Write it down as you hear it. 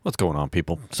What's going on,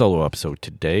 people? Solo episode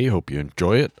today. Hope you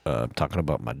enjoy it. I'm talking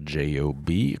about my job.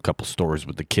 A couple stories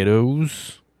with the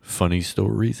kiddos. Funny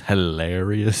stories.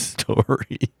 Hilarious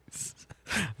stories.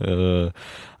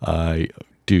 I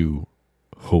do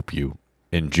hope you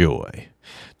enjoy.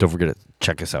 Don't forget to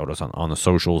check us out on the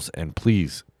socials. And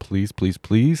please, please, please,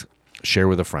 please share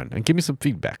with a friend. And give me some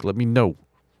feedback. Let me know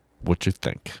what you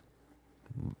think.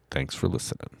 Thanks for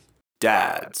listening.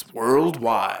 Dads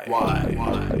Worldwide.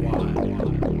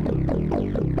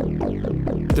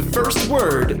 The first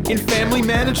word in family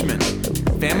management,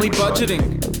 family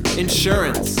budgeting,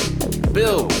 insurance,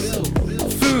 bills,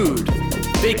 food,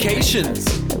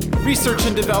 vacations, research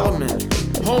and development,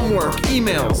 homework,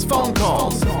 emails, phone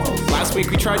calls. Last week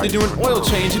we tried to do an oil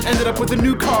change and ended up with a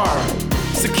new car.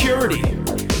 Security.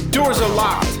 Doors are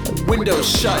locked, windows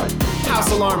shut,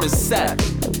 house alarm is set.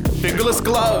 Fingerless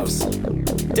gloves.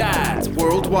 Dads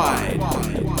Worldwide.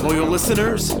 Loyal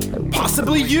listeners,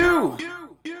 possibly you.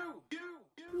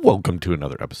 Welcome to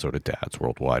another episode of Dads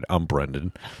Worldwide. I'm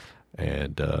Brendan,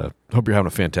 and hope you're having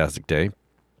a fantastic day.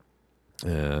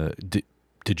 Did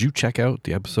you check out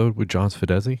the episode with John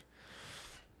Sfidesi?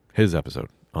 His episode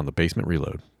on the Basement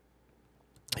Reload.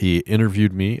 He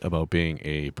interviewed me about being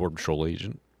a Border Patrol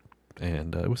agent,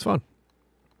 and it was fun.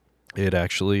 It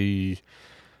actually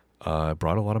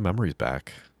brought a lot of memories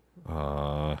back.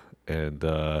 Yeah,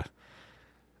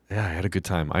 I had a good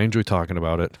time. I enjoyed talking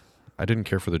about it. I didn't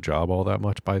care for the job all that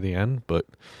much by the end, but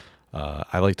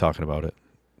I like talking about it.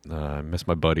 I miss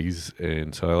my buddies,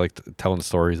 and so I like telling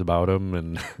stories about them,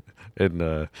 and it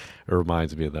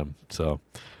reminds me of them. So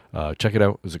check it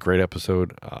out. It was a great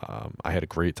episode. I had a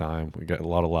great time. We got a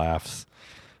lot of laughs,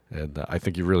 and I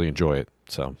think you really enjoy it.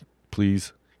 So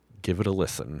please give it a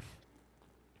listen.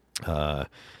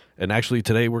 And actually,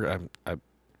 today we're going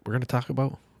to talk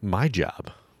about my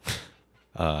job.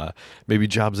 Maybe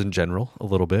jobs in general a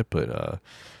little bit, but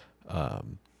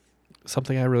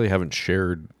something I really haven't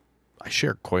shared. I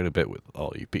share quite a bit with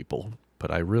all you people,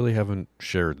 but I really haven't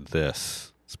shared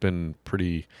this. It's been a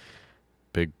pretty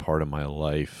big part of my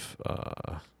life.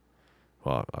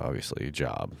 Well, obviously a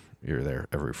job. You're there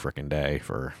every freaking day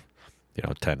for,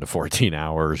 10 to 14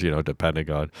 hours,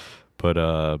 depending on, but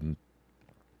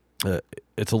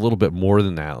it's a little bit more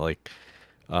than that.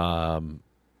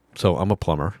 So I'm a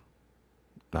plumber.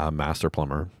 Master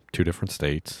plumber, 2 different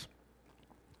states,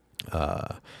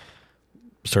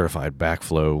 certified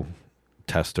backflow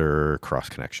tester,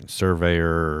 cross-connection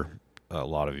surveyor. A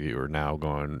lot of you are now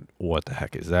going, what the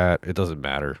heck is that? It doesn't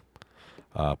matter.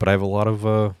 But I have a lot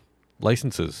of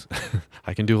licenses.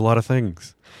 I can do a lot of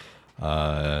things.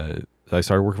 I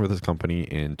started working for this company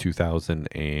in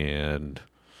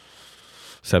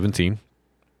 2017.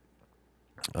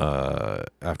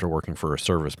 After working for a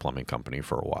service plumbing company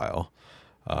for a while.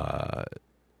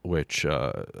 Which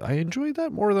I enjoyed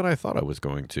that more than I thought I was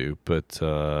going to, but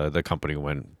the company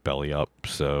went belly up.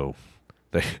 So,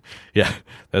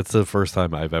 that's the first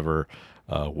time I've ever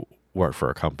worked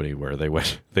for a company where they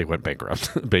went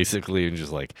bankrupt, basically, and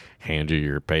just like hand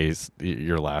you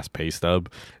your last pay stub,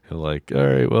 and like, all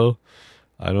right, well,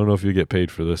 I don't know if you get paid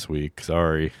for this week.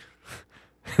 Sorry.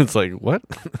 It's like, what?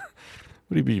 What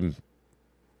do you mean?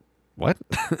 What?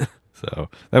 So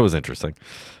that was interesting.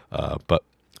 But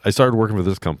I started working for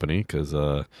this company because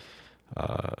I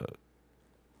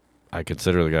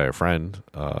consider the guy a friend,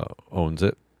 owns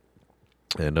it,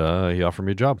 and he offered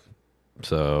me a job.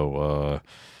 So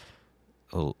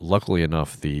luckily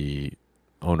enough, the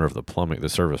owner of the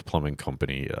service plumbing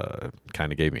company,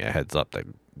 kind of gave me a heads up that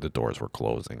the doors were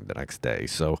closing the next day.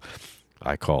 So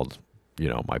I called,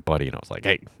 my buddy, and I was like,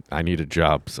 hey, I need a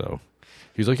job. So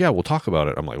he's like, yeah, we'll talk about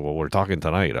it. I'm like, well, we're talking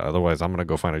tonight. Otherwise, I'm going to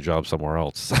go find a job somewhere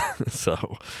else.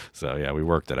 So yeah, we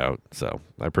worked it out. So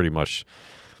I pretty much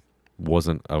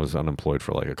I was unemployed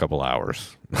for like a couple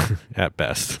hours at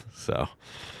best. So,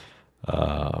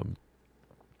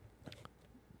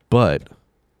 but,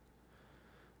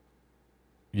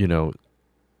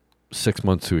 6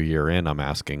 months to a year in, I'm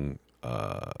asking,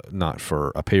 not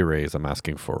for a pay raise. I'm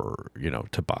asking for,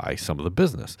 to buy some of the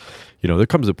business. There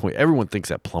comes a point, everyone thinks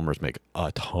that plumbers make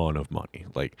a ton of money.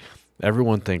 Like,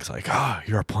 everyone thinks like,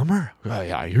 you're a plumber?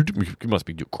 Yeah, you must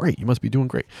be doing great. You must be doing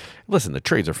great. Listen, the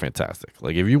trades are fantastic.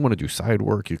 Like, if you want to do side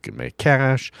work, you can make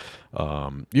cash.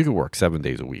 You can work 7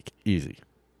 days a week. Easy.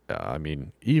 I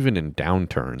mean, even in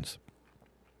downturns,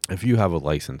 if you have a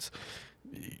license,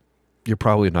 you're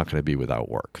probably not going to be without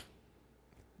work.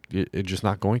 You're just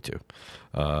not going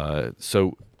to.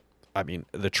 So, I mean,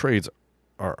 the trades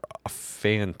are a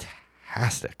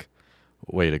fantastic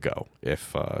way to go.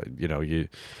 If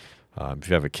if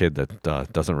you have a kid that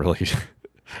doesn't really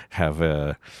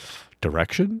have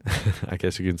direction, I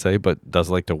guess you can say, but does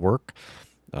like to work.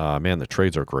 Man, the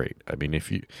trades are great. I mean,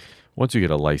 once you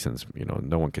get a license,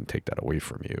 no one can take that away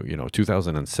from you.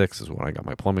 2006 is when I got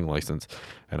my plumbing license,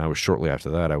 and I was shortly after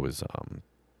that, I was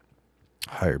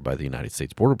hired by the United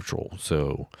States Border Patrol.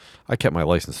 So I kept my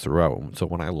license throughout. So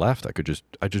when I left, I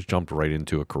just jumped right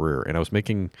into a career, and I was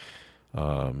making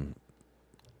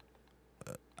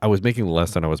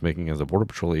less than I was making as a Border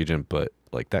Patrol agent, but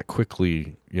like that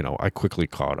quickly, I quickly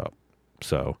caught up.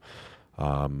 So,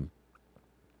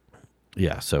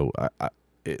 yeah, so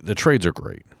the trades are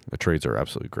great. The trades are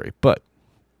absolutely great, but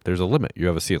there's a limit. You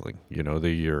have a ceiling.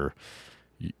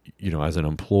 As an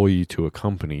employee to a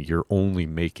company, you're only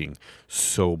making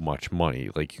so much money.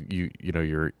 Like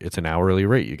it's an hourly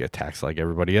rate. You get taxed like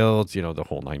everybody else. The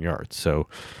whole 9 yards. So,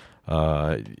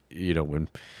 don't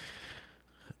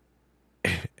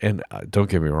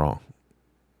get me wrong,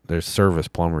 there's service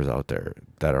plumbers out there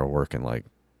that are working like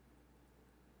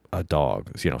a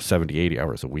dog, 70, 80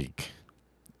 hours a week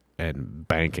and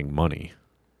banking money,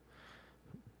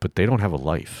 but they don't have a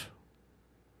life.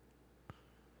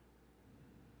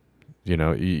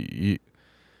 I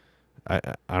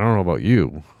don't know about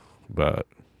you, but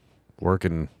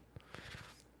working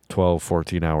 12,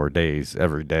 14-hour days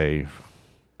every day,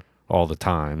 all the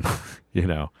time,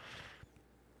 80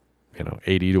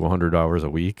 to $100 a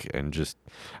week. And just,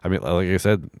 like I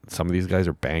said, some of these guys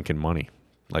are banking money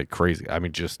like crazy. I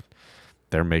mean, just,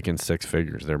 they're making six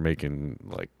figures. They're making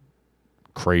like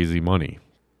crazy money,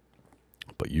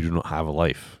 but you do not have a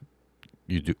life.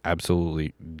 You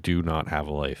absolutely do not have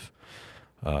a life.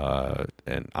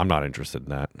 And I'm not interested in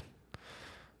that.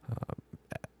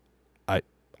 I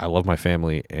love my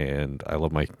family and I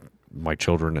love my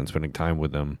children and spending time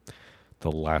with them.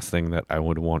 The last thing that I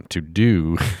would want to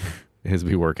do is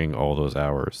be working all those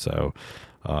hours. So,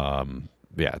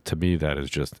 yeah, to me, that is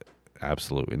just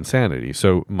absolute insanity.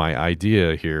 So my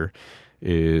idea here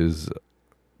is,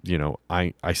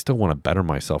 I still want to better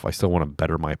myself. I still want to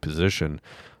better my position,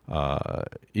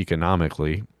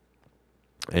 economically.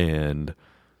 And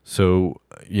so,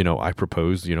 I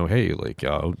proposed, hey, like,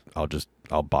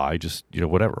 I'll buy just,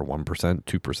 whatever, 1%,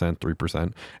 2%,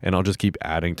 3%, and I'll just keep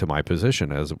adding to my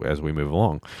position as we move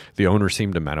along. The owner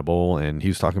seemed amenable, and he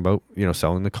was talking about,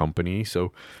 selling the company.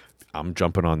 So I'm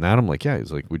jumping on that. I'm like, yeah,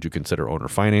 he's like, would you consider owner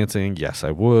financing? Yes,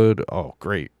 I would. Oh,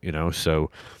 great.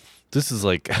 So this is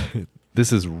like,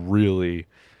 this is really,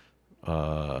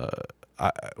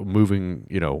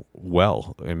 moving,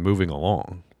 well and moving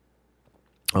along.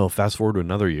 Oh, fast forward to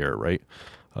another year, right?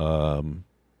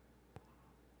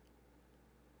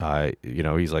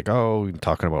 He's like, oh,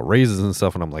 talking about raises and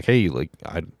stuff. And I'm like, hey, like,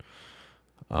 I'd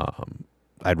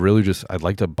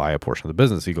like to buy a portion of the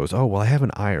business. He goes, oh, well, I have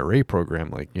an IRA program,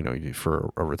 like,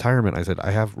 for a retirement. I said,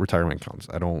 I have retirement accounts.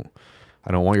 I don't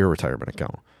want your retirement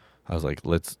account. I was like,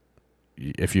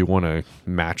 if you want to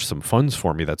match some funds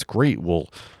for me, that's great. Well,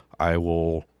 I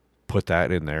will put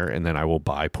that in there and then I will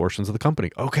buy portions of the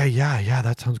company. Okay. Yeah.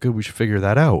 That sounds good. We should figure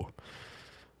that out.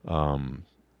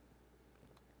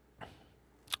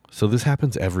 So this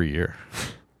happens every year,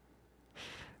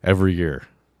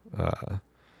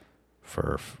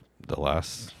 for the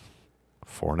last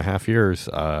 4.5 years.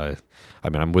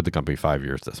 I'm with the company 5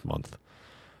 years this month,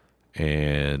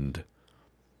 and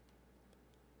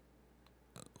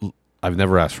I've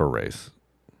never asked for a raise.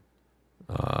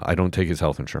 I don't take his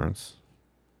health insurance.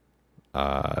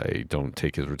 I don't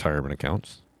take his retirement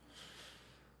accounts.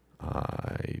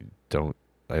 I don't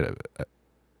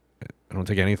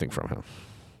take anything from him.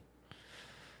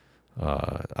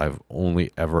 I've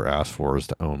only ever asked for is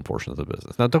to own portions of the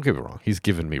business. Now, don't get me wrong. He's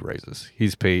given me raises.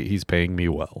 He's paying me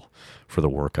well for the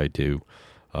work I do.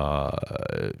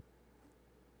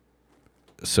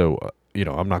 So,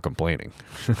 I'm not complaining.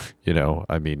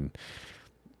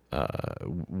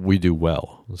 We do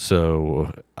well.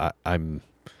 So I'm,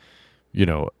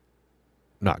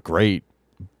 not great,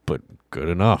 but good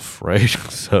enough, right?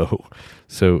 So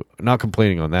not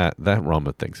complaining on that realm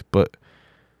of things. But,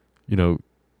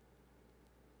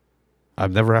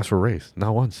 I've never asked for a raise,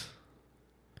 not once.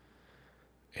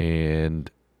 And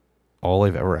all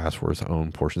I've ever asked for is to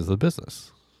own portions of the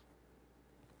business.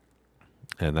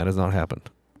 And that has not happened.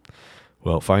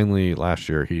 Well, finally last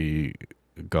year he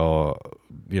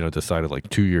decided like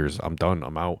 2 years, I'm done.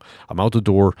 I'm out the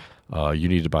door. You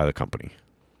need to buy the company.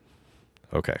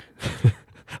 Okay.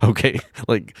 Okay.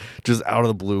 Like just out of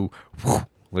the blue,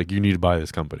 like you need to buy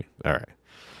this company. All right.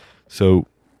 So,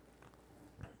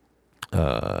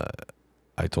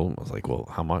 I told him, I was like, well,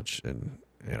 how much? And,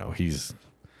 he's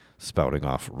spouting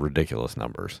off ridiculous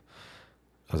numbers.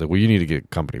 I was like, well, you need to get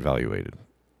company valuated.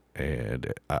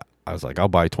 And I I was like, I'll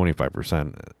buy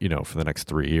 25%, for the next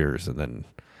 3 years, and then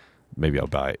maybe I'll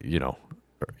buy,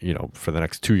 for the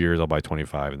next 2 years I'll buy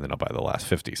 25, and then I'll buy the last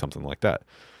 50, something like that.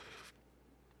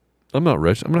 I'm not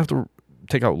rich. I'm gonna have to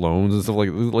take out loans and stuff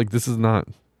like this is not.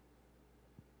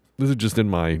 This is just in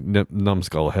my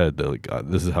numbskull head that like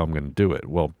this is how I'm gonna do it.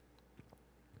 Well,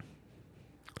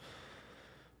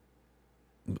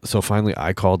 so finally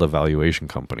I called a valuation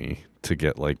company to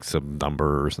get like some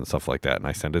numbers and stuff like that, and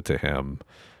I sent it to him.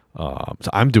 So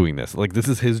I'm doing this. Like, this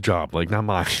is his job, like, not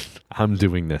mine. I'm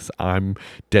doing this. I'm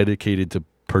dedicated to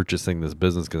purchasing this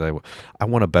business because I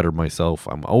want to better myself.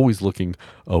 I'm always looking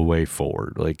a way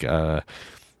forward. Like,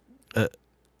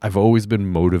 I've always been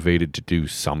motivated to do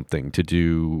something, to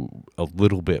do a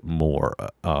little bit more.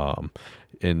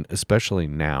 And especially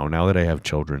now that I have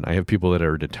children, I have people that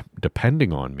are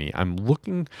depending on me. I'm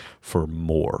looking for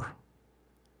more.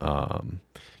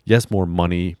 Yes, more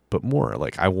money, but more.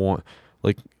 Like, I want,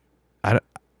 like,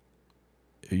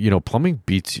 plumbing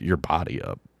beats your body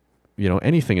up.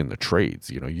 Anything in the trades,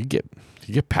 you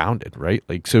get pounded, right?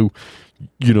 Like, so,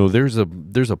 there's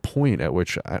a point at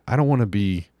which I don't want to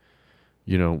be,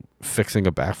 fixing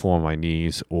a backflow on my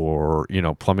knees or,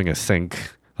 plumbing a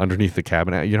sink underneath the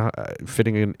cabinet.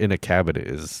 Fitting in a cabinet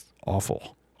is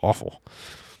awful.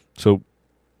 So,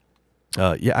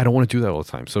 I don't want to do that all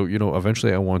the time. So,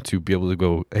 eventually I want to be able to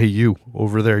go, hey, you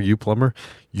over there, you plumber,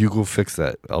 you go fix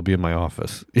that. I'll be in my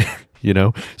office,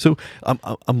 So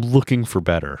I'm looking for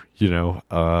better,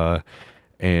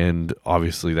 and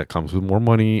obviously that comes with more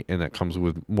money and that comes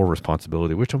with more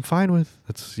responsibility, which I'm fine with.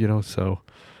 That's,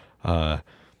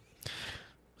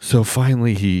 so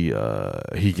finally he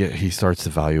starts the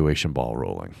valuation ball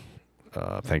rolling,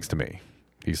 thanks to me.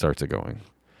 He starts it going.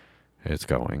 It's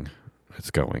going.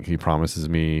 He promises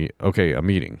me, okay, a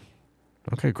meeting.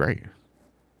 Okay, great.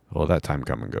 Well, that time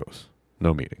come and goes.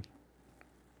 No meeting.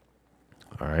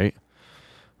 All right.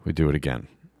 We do it again.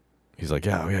 He's like,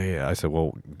 yeah. I said,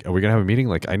 well, are we going to have a meeting?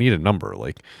 Like, I need a number.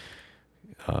 Like,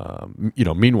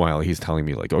 meanwhile, he's telling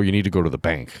me like, oh, you need to go to the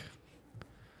bank.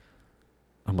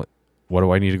 I'm like, what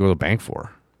do I need to go to the bank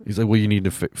for? He's like, well, you need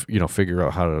to, figure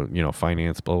out how to,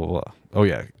 finance, blah, blah, blah. Oh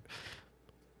yeah.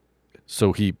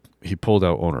 So he pulled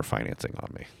out owner financing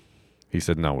on me. He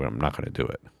said, no, I'm not going to do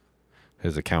it.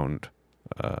 His accountant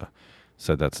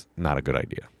said that's not a good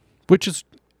idea,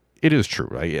 it is true,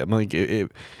 right? I'm like, if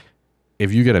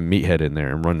you get a meathead in there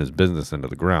and run his business into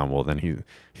the ground, well, then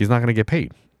he's not going to get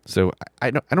paid. So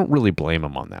I don't really blame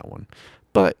him on that one,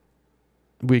 but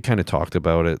we kind of talked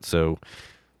about it. So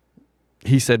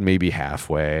he said maybe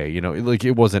halfway, like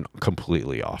it wasn't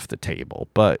completely off the table,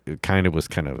 but it was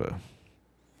kind of a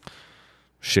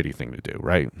shitty thing to do,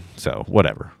 right? So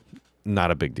whatever,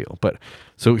 not a big deal. But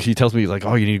so he tells me like,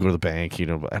 oh, you need to go to the bank,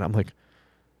 and I'm like,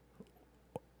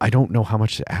 I don't know how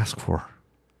much to ask for,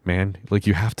 man. Like,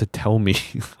 you have to tell me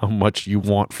how much you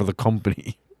want for the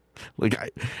company. Like,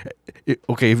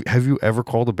 okay, have you ever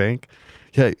called a bank?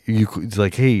 Yeah, it's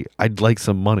like, hey, I'd like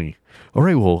some money. All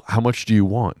right, well, how much do you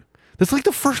want? That's like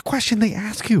the first question they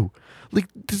ask you. Like,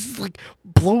 this is like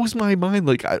blows my mind.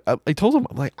 Like, I told him,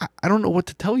 I'm like, I don't know what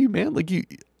to tell you, man. Like,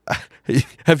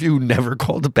 have you never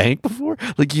called a bank before?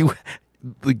 Like, you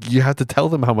have to tell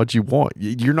them how much you want.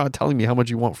 You're not telling me how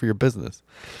much you want for your business.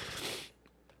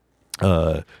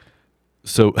 So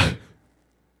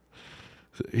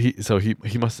he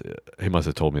must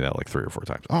have told me that like 3 or 4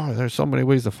 times. Oh, there's so many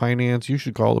ways to finance. You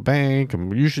should call the bank,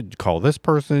 and you should call this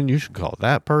person. You should call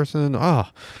that person.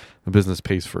 The business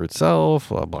pays for itself.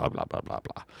 Blah blah blah blah blah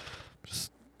blah.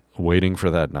 Just waiting for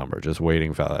that number.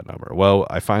 Well,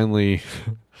 I finally,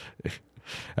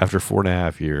 after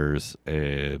 4.5 years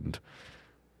and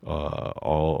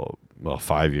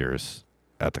 5 years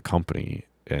at the company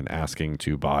and asking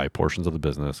to buy portions of the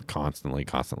business constantly,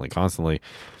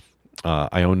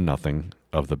 I own nothing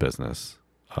of the business.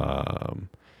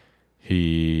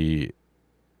 We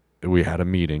had a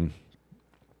meeting.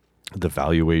 The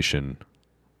valuation,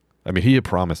 he had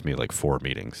promised me like 4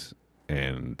 meetings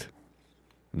and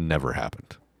never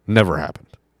happened.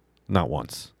 Not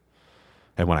once.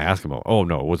 And when I asked him, oh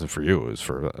no, it wasn't for you. It was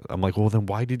for, I'm like, well then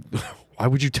why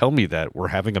would you tell me that we're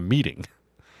having a meeting?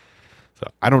 So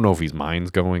I don't know if his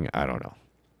mind's going. I don't know.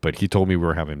 But he told me we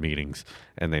were having meetings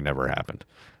and they never happened.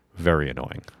 Very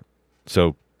annoying.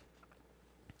 So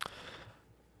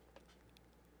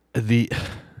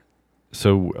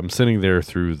I'm sitting there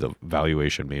through the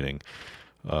valuation meeting.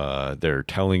 They're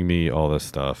telling me all this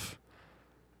stuff.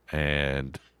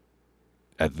 And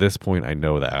at this point, I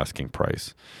know the asking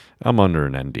price. I'm under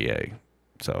an NDA.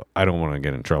 So I don't want to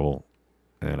get in trouble.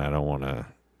 And I don't want to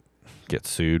get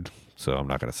sued. So I'm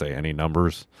not going to say any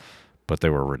numbers. But they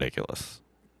were ridiculous.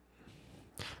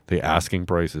 The asking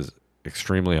price is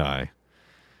extremely high,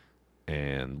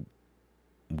 and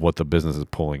what the business is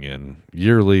pulling in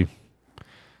yearly,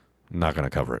 not going to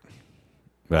cover it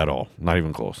at all, not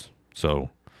even close. So,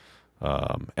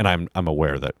 and I'm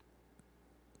aware that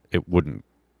it wouldn't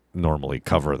normally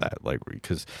cover that, like,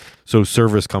 because so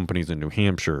service companies in New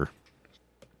Hampshire,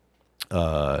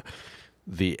 the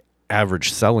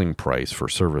average selling price for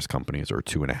service companies are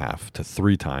 2.5 to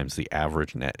 3 times the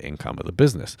average net income of the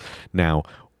business. Now,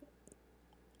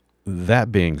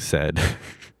 that being said,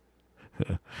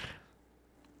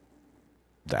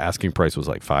 the asking price was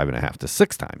like 5.5 to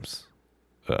 6 times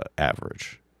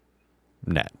average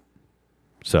net.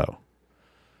 So,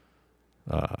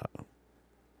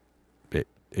 it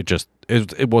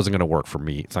wasn't going to work for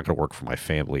me. It's not going to work for my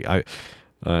family.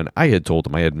 And I had told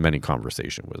him, I had many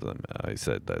conversations with him. I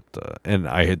said that, and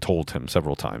I had told him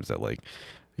several times that, like,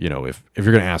 you know, if you're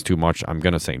going to ask too much, I'm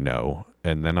going to say no.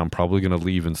 And then I'm probably going to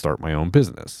leave and start my own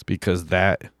business, because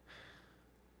I'm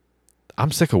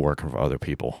sick of working for other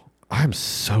people. I'm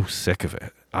so sick of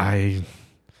it. I'm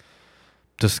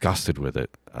disgusted with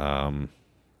it. I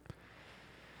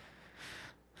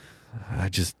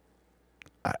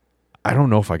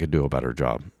don't know if I could do a better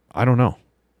job. I don't know.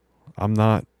 I'm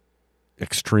not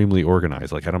extremely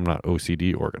organized. Like, I'm not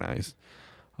OCD organized.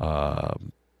 But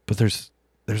there's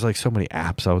like so many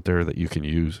apps out there that you can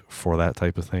use for that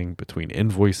type of thing, between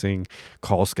invoicing,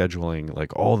 call scheduling,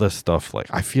 like all this stuff. Like,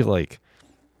 I feel like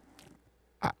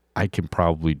I can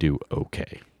probably do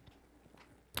okay.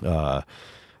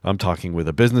 I'm talking with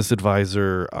a business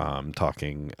advisor. I'm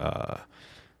talking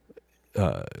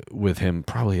with him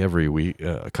probably every week,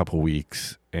 a couple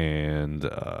weeks. And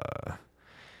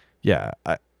yeah,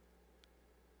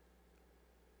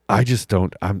 I just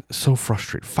don't, I'm so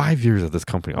frustrated. 5 years at this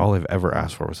company, all I've ever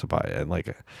asked for was to buy it. And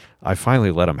like, I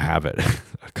finally let him have it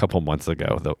a couple months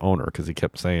ago, the owner, because he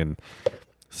kept saying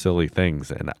silly things.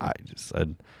 And I just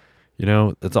said, you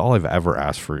know, that's all I've ever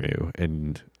asked for you.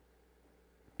 And,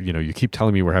 you know, you keep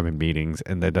telling me we're having meetings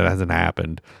and that hasn't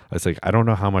happened. I was like, I don't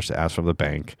know how much to ask from the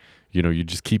bank. You know, you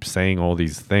just keep saying all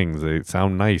these things. They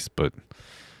sound nice, but,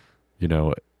 you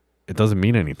know, it doesn't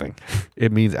mean anything.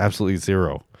 It means absolutely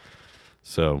zero.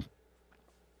 So,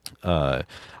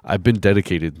 I've been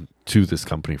dedicated to this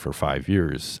company for 5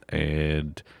 years,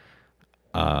 and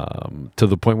to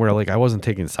the point where, like, I wasn't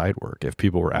taking side work. If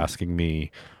people were asking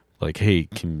me, like, hey,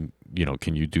 can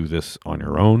you do this on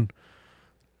your own?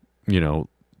 You know,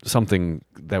 something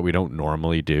that we don't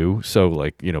normally do. So,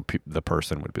 like, you know, the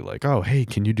person would be like, oh, hey,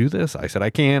 can you do this? I said, I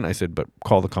can. I said, but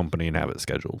call the company and have it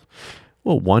scheduled.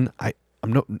 Well, one,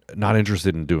 I'm not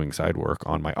interested in doing side work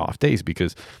on my off days,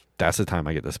 because that's the time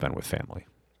I get to spend with family.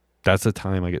 That's the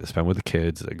time I get to spend with the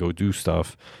kids. I go do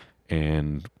stuff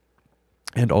and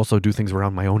also do things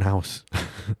around my own house.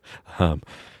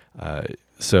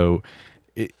 So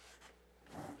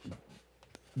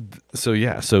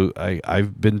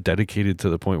I've been dedicated to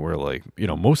the point where, like, you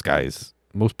know, most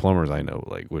plumbers I know,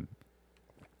 like,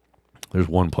 there's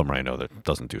one plumber I know that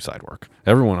doesn't do side work.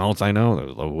 Everyone else I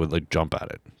know would, like, jump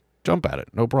at it,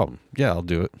 no problem. Yeah, I'll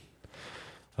do it.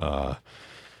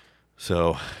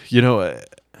 So, you know,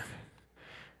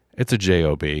 it's a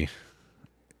job.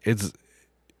 It's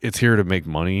here to make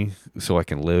money so I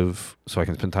can live, so I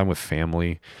can spend time with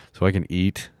family, so I can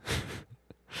eat.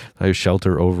 I have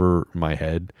shelter over my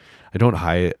head. I don't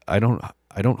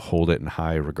hold it in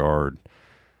high regard.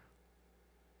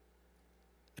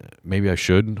 Maybe I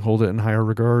should hold it in higher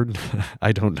regard.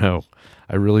 I don't know.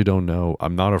 I really don't know.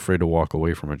 I'm not afraid to walk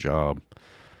away from a job.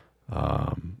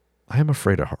 I am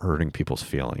afraid of hurting people's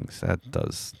feelings. That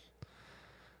does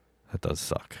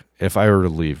suck. If I were to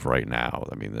leave right now,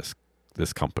 I mean, this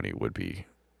company would be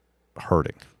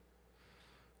hurting,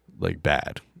 like,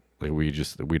 bad. Like, we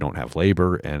don't have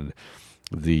labor, and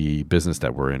the business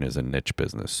that we're in is a niche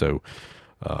business. So,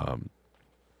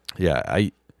 yeah,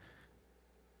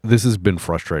 this has been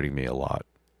frustrating me a lot.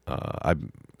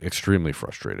 I'm extremely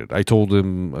frustrated. I told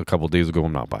him a couple of days ago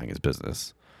I'm not buying his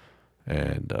business,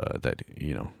 and that,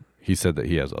 you know, he said that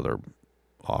he has other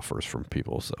offers from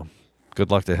people. So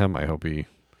good luck to him. I hope he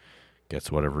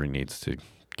gets whatever he needs to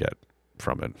get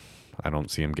from it. I don't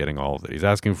see him getting all that he's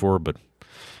asking for, but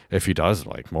if he does,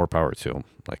 like, more power to him.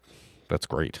 Like, that's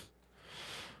great.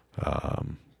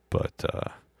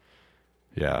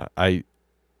 Yeah, I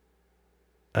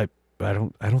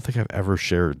don't think I've ever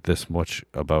shared this much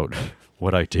about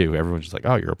what I do. Everyone's just like,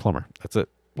 oh, you're a plumber. That's it.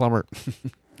 Plumber.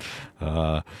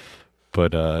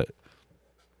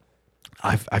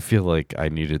 I feel like I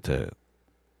needed to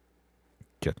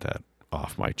get that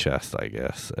off my chest, I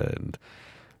guess. And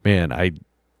man,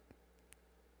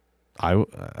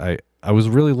 I was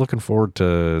really looking forward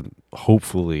to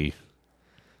hopefully,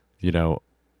 you know,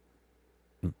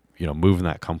 moving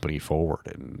that company forward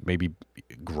and maybe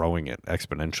growing it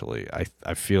exponentially.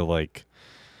 I feel like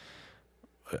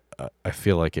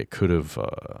it could have,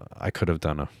 I could have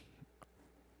done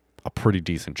a pretty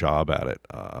decent job at it.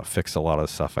 Fixed a lot of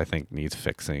stuff I think needs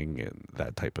fixing and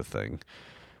that type of thing.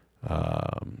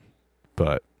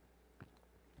 But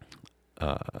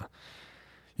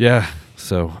yeah,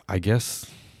 so I guess,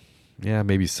 yeah,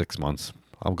 maybe 6 months.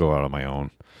 I'll go out on my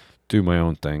own, do my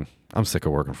own thing. I'm sick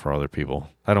of working for other people.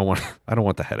 I don't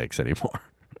want the headaches anymore.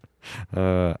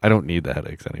 I don't need the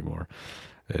headaches anymore.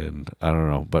 And I don't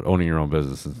know, but owning your own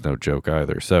business is no joke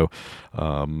either. So,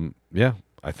 yeah,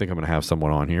 I think I'm going to have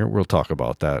someone on here. We'll talk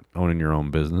about that, owning your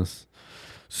own business.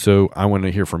 So I want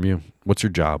to hear from you. What's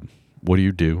your job? What do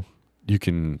you do? You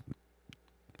can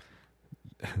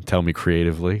tell me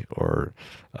creatively or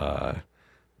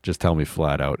just tell me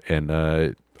flat out. And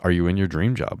are you in your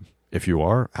dream job? If you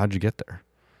are, how'd you get there?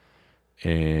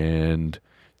 And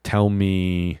tell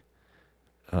me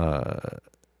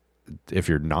if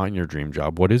you're not in your dream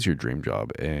job, what is your dream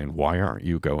job? And why aren't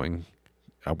you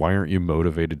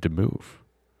motivated to move?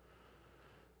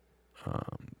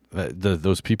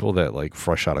 Those people that like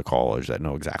fresh out of college that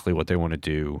know exactly what they want to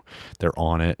do, they're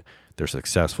on it, they're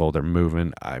successful, they're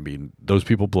moving. I mean, those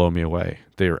people blow me away.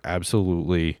 They are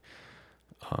absolutely,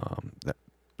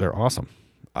 they're awesome.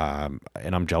 And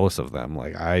I'm jealous of them.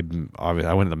 Like I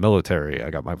went in the military. I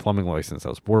got my plumbing license. I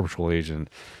was a border patrol agent.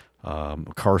 A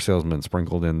car salesman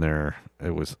sprinkled in there.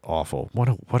 It was awful. What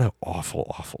a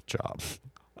awful job.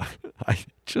 I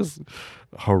just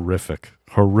horrific.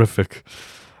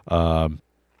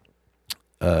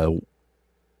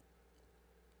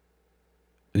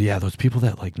 Yeah, those people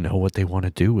that like know what they want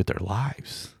to do with their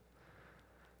lives.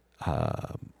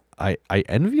 I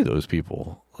envy those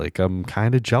people. Like I'm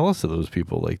kind of jealous of those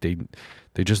people. Like they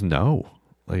just know.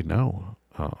 They know.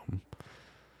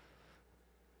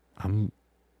 I'm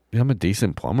a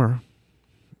decent plumber,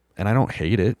 and I don't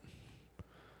hate it.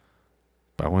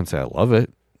 But I wouldn't say I love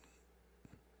it.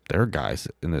 There are guys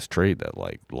in this trade that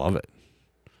like love it.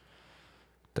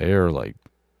 They are like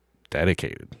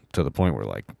dedicated to the point where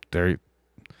like they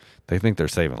think they're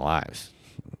saving lives.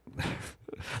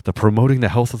 They're promoting the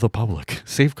health of the public,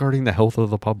 safeguarding the health of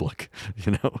the public.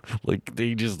 Like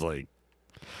they just like.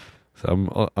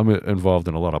 So I'm involved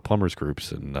in a lot of plumbers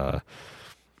groups, and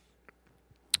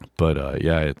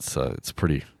yeah, it's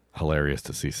pretty hilarious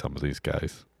to see some of these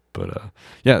guys. But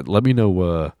yeah, let me know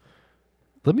what.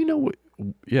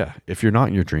 Yeah, if you're not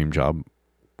in your dream job,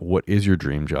 what is your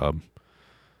dream job?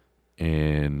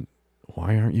 And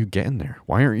why aren't you getting there?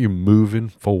 Why aren't you moving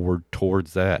forward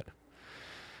towards that?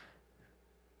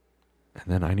 And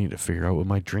then I need to figure out what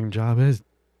my dream job is.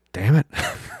 Damn it.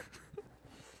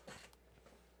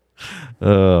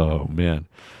 Oh, man.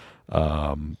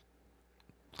 Oh,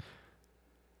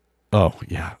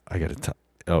 yeah, I got to tell.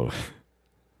 Oh.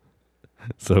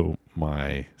 So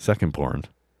my second born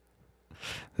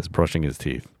is brushing his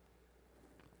teeth.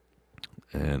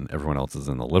 And everyone else is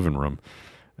in the living room.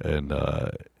 And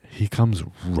he comes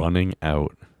running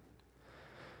out.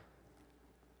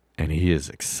 And he is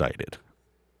excited.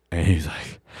 And he's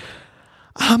like,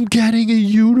 I'm getting a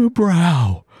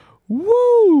unibrow.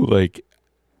 Woo! Like,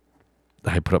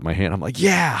 I put up my hand. I'm like,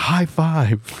 yeah, high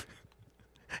five.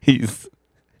 He's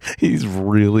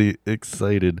really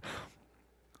excited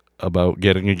about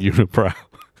getting a unibrow.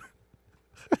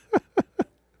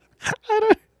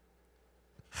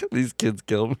 These kids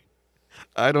kill me.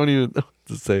 I don't even know what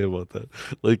to say about that.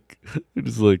 Like, you're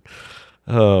just like,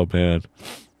 oh man,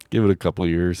 give it a couple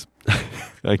of years,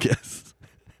 I guess.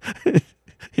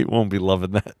 He won't be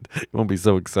loving that. He won't be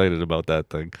so excited about that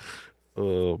thing.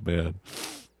 Oh man.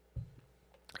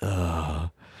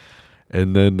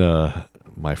 And then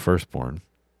my firstborn,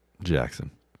 Jackson.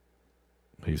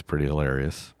 He's pretty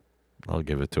hilarious. I'll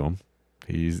give it to him.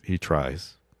 He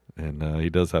tries, and he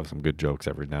does have some good jokes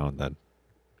every now and then.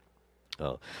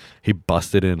 He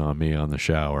busted in on me on the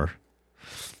shower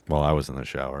while I was in the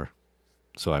shower,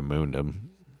 so I mooned him,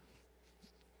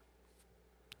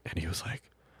 and he was like,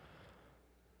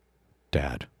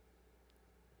 "Dad,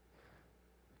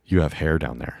 you have hair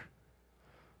down there."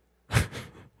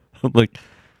 I'm like,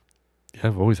 yeah,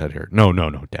 I've always had hair. No,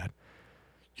 Dad,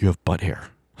 you have butt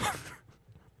hair.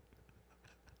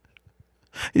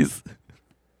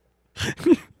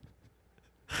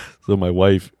 So my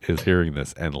wife is hearing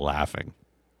this and laughing.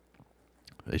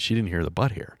 She didn't hear the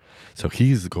butt hair. So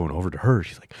he's going over to her.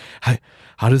 She's like,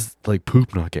 how does like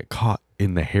poop not get caught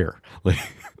in the hair? Like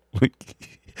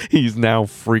he's now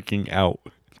freaking out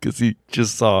because he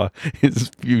just saw his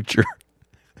future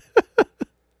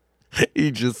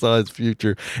He just saw his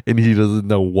future and he doesn't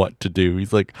know what to do.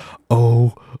 He's like,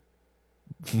 oh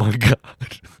my God.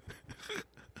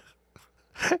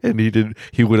 And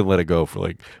he wouldn't let it go for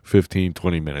like 15,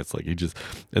 20 minutes. Like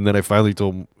and then I finally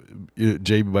told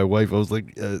Jamie, my wife, I was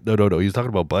like, no. He was talking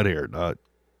about butt hair, not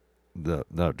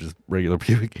just regular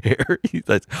pubic hair. She's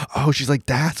like,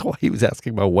 that's why he was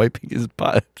asking about wiping his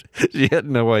butt. She had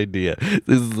no idea.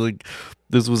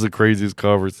 This was the craziest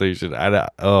conversation.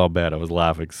 Oh man, I was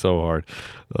laughing so hard.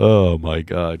 Oh my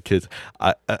God, kids.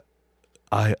 I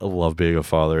love being a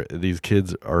father. These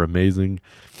kids are amazing,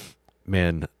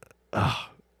 man.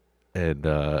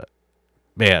 Man,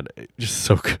 just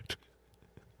so good.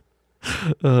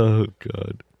 Oh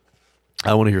God.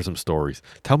 I want to hear some stories.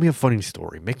 Tell me a funny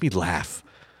story. Make me laugh.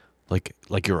 Like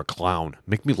you're a clown.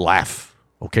 Make me laugh.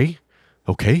 Okay?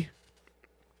 I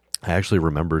actually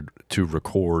remembered to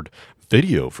record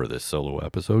video for this solo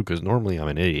episode because normally I'm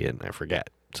an idiot and I forget.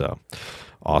 So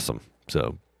awesome.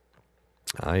 So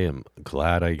I am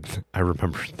glad I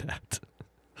remembered that.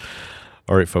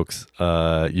 All right, folks.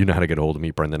 You know how to get a hold of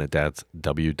me, Brendan at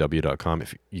dadsww.com.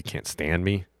 If you can't stand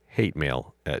me, hate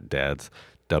mail at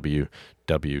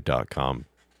dadsww.com.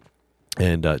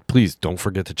 And please don't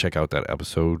forget to check out that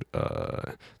episode,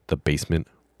 The Basement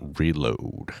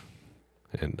Reload.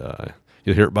 And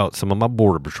you'll hear about some of my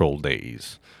Border Patrol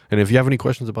days. And if you have any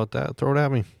questions about that, throw it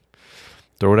at me.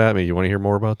 You want to hear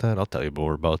more about that? I'll tell you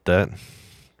more about that.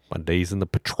 My days in the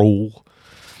patrol.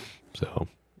 So,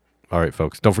 all right,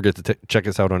 folks. Don't forget to check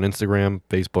us out on Instagram,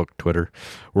 Facebook, Twitter.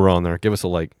 We're on there. Give us a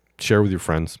like. Share with your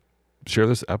friends. Share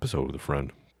this episode with a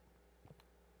friend.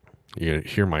 You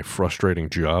hear my frustrating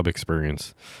job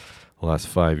experience the last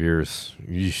 5 years.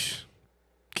 Yeesh.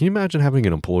 Can you imagine having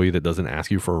an employee that doesn't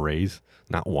ask you for a raise?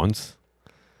 Not once?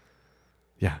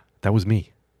 Yeah, that was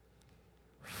me.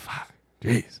 Fuck.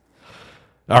 Jeez.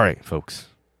 All right, folks.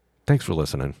 Thanks for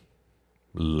listening.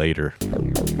 Later.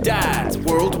 Dads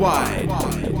worldwide.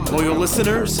 Loyal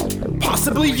listeners,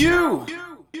 possibly you.